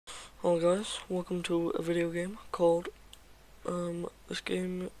Hello guys, welcome to a video game called, this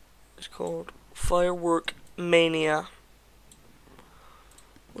game is called Firework Mania.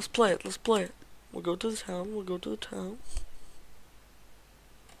 Let's play it. We'll go to the town,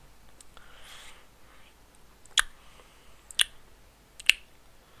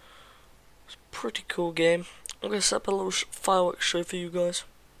 It's a pretty cool game. I'm gonna set up a little fireworks show for you guys.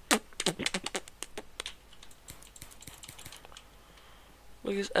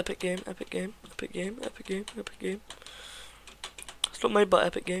 Look at this epic game. It's not made by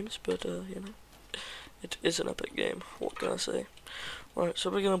Epic Games, but, you know, it is an epic game. What can I say? Alright, so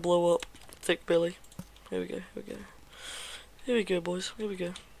we're gonna blow up Thick Billy. Here we go, boys. Here we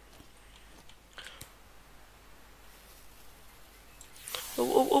go.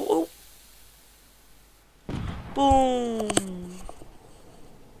 Oh. Boom!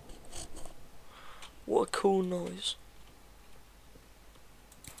 What a cool noise.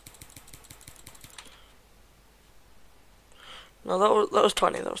 No, that was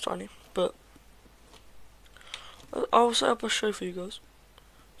tiny, but I'll set up a show for you guys.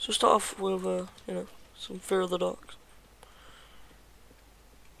 So start off with, you know, some Fear of the Dark.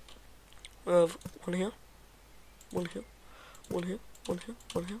 We have one here, one here.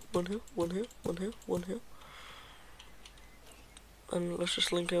 And let's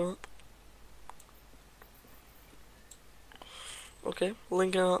just link it up. Okay,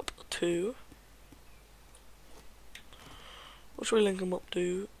 link it up to... What should we link them up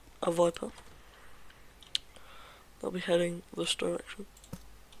to? A Viper. They'll be heading this direction.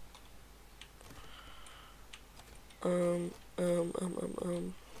 That'll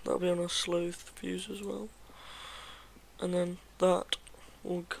be on a Sloth fuse as well. And then that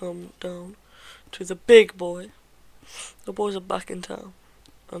will come down to the big boy. The boys are back in town.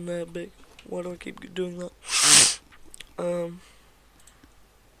 And they're big. Why do I keep doing that?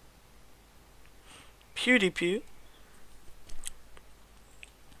 PewDiePie.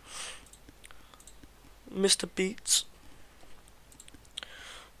 Mr. Beats.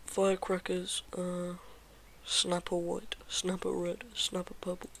 Firecrackers. Snapper white. Snapper red. Snapper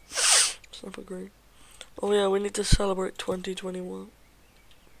purple. Snapper green. Oh yeah, we need to celebrate 2021.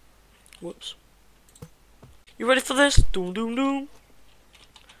 Whoops. You ready for this? Doom doom doom.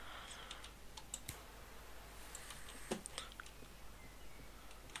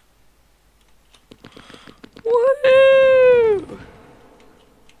 Woo!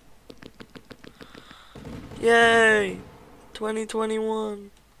 Yay!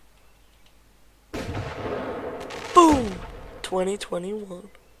 2021. Boom! 2021.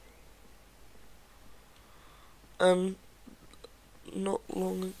 And not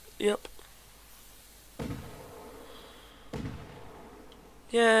long. Yep.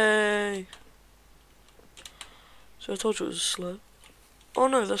 Yay! So I told you it was slow. Oh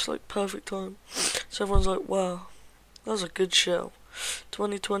no, that's like perfect time. So everyone's like, wow, that was a good show.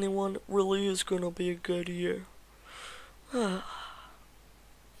 2021 really is gonna be a good year. Oh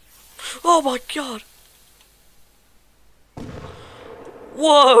my god!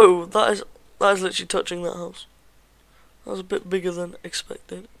 Whoa! That is literally touching that house. That was a bit bigger than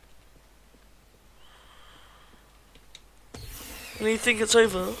expected. And you think it's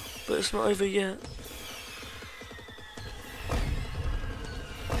over, but it's not over yet.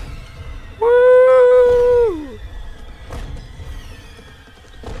 Woo!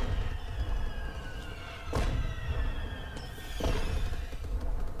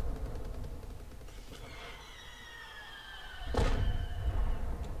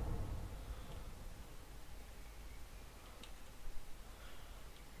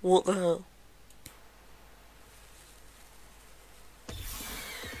 What the hell?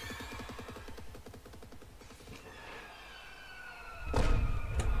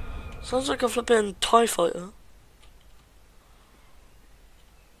 Sounds like a flippin' TIE fighter.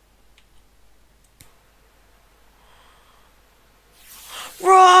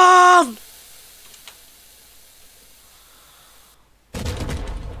 Run!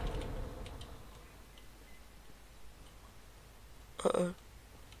 Uh-oh.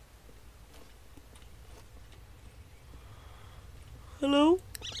 Hello?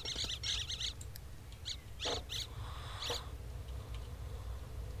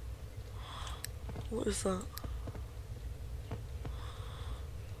 What is that?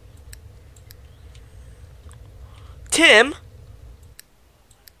 Tim?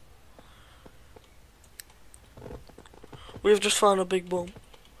 We have just found a big bomb.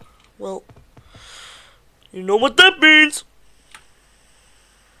 Well, you know what that means.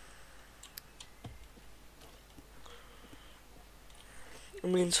 It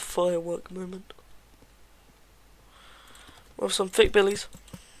means firework moment. We'll have some thick billies.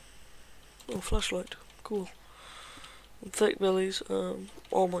 Oh, flashlight. Cool. And thick bellies.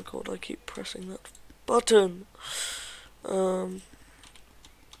 Oh my god, I keep pressing that button. We'll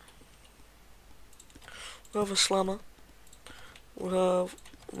have a slammer. We'll have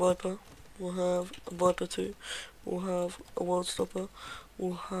Viper. We'll have a Viper 2. We'll have a World Stopper.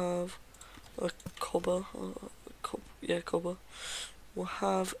 We'll have a Cobber. Cobber. We'll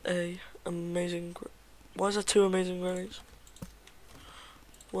have a amazing. Why is there two amazing grannies?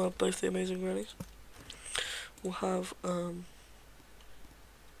 We'll have both the amazing grannies. We'll have a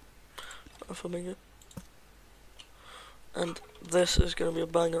flamingo. And this is going to be a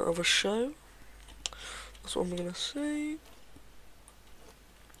banger of a show. That's what I'm going to say.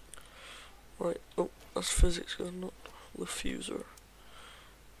 Right, oh, that's physics, not the fuser.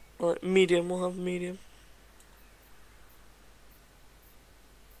 Right, medium, we'll have medium.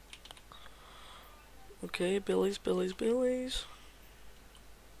 Okay, billies.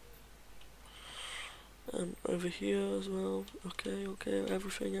 And over here as well. Okay,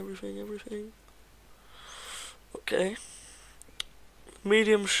 everything. Okay.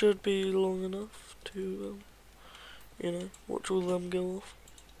 Medium should be long enough to, watch all of them go off.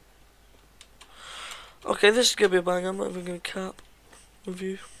 Okay, this is gonna be a bang. I'm not even gonna cap with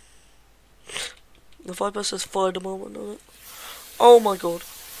you. The Viper says fire department on it. Oh my god.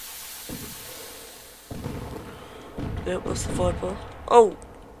 Yep, that's the Viper. Oh!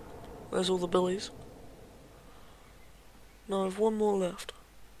 There's all the billies. Now I have one more left.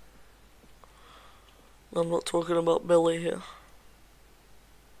 I'm not talking about Billy here.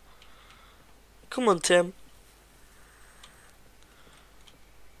 Come on, Tim.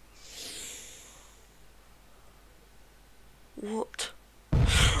 What?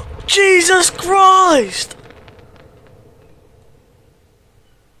 Jesus Christ!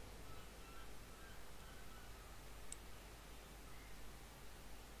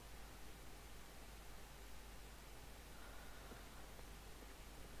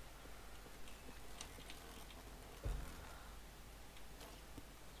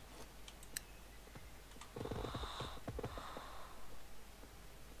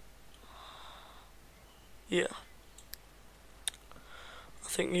 Yeah. I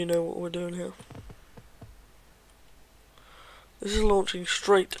think you know what we're doing here. This is launching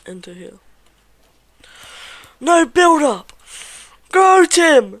straight into here. No build up! Go,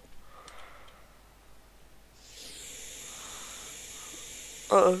 Tim!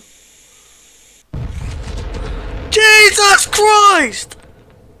 Uh-oh. Jesus Christ!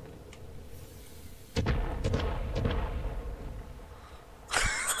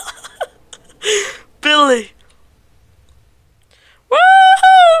 Billy!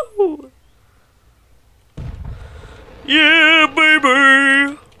 Woohoo! Yeah,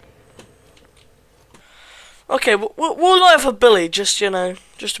 baby! Okay, we'll light for Billy, just,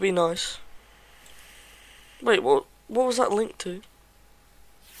 just to be nice. Wait, what was that linked to?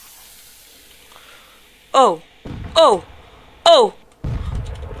 Oh! Oh! Oh!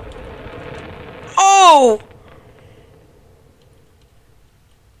 Oh!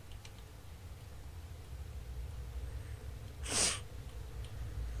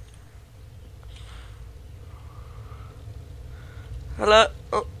 Hello?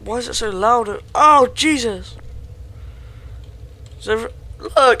 Oh, why is it so loud? Oh, Jesus! So,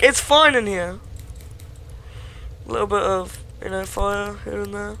 look, it's fine in here. A little bit of, fire here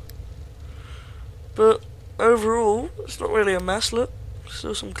and there. But overall, it's not really a mess, look.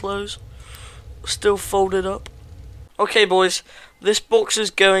 Still some clothes. Still folded up. Okay, boys, this box is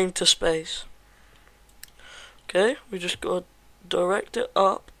going to space. Okay, we just gotta direct it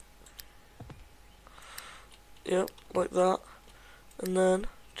up. Yep, like that. And then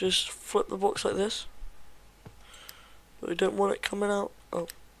just flip the box like this. But we don't want it coming out. Oh,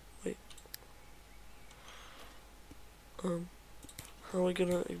 wait. How are we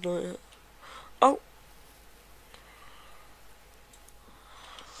gonna ignite it? Oh!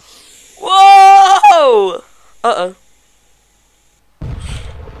 Whoa! Uh-oh.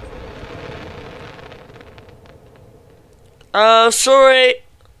 Sorry.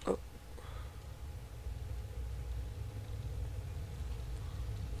 Oh.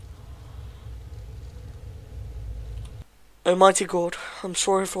 Almighty God, I'm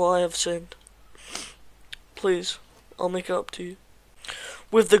sorry for what I have sinned. Please, I'll make it up to you.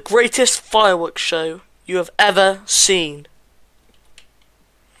 With the greatest fireworks show you have ever seen.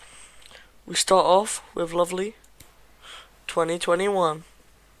 We start off with lovely 2021.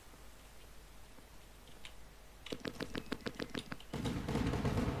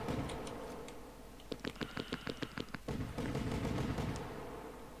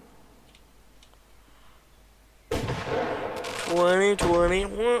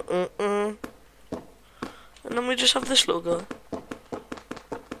 And then we just have this little guy.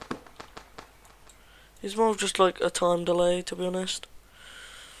 He's more of just like a time delay, to be honest.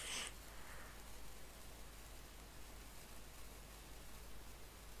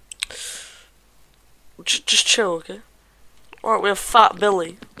 Just chill, okay? Alright, we have Fat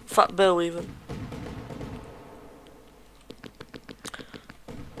Billy. Fat Bill, even.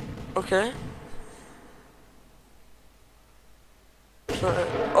 Okay.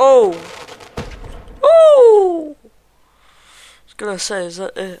 Oh! Oh! I was gonna say, is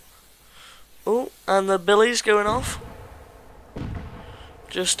that it? Oh, and the Billy's going off.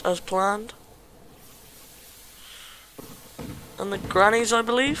 Just as planned. And the grannies, I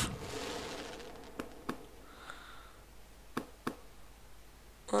believe.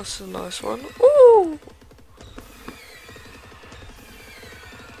 That's a nice one. Ooh!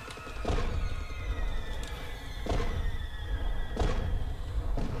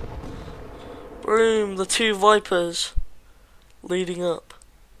 Boom, the two Vipers leading up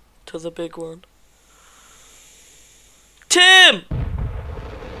to the big one. Tim!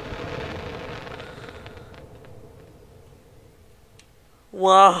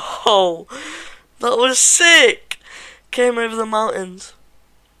 Wow, that was sick! Came over the mountains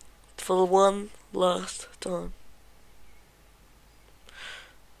for the one last time.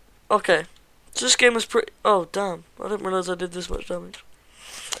 Okay, so this game is pretty. Oh damn! I didn't realize I did this much damage.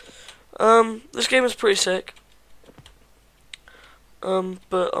 This game is pretty sick.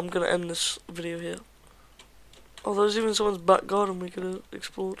 But I'm gonna end this video here. Oh, there's even someone's back garden we could have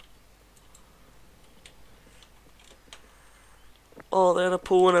explored. Oh, they had a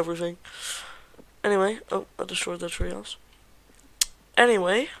pool and everything. Anyway, oh, I destroyed their treehouse.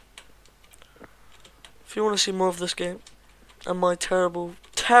 Anyway, if you want to see more of this game and my terrible,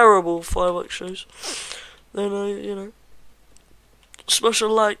 terrible fireworks shows, then you know, smash a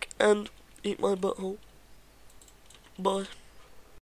like and eat my butthole. Bye.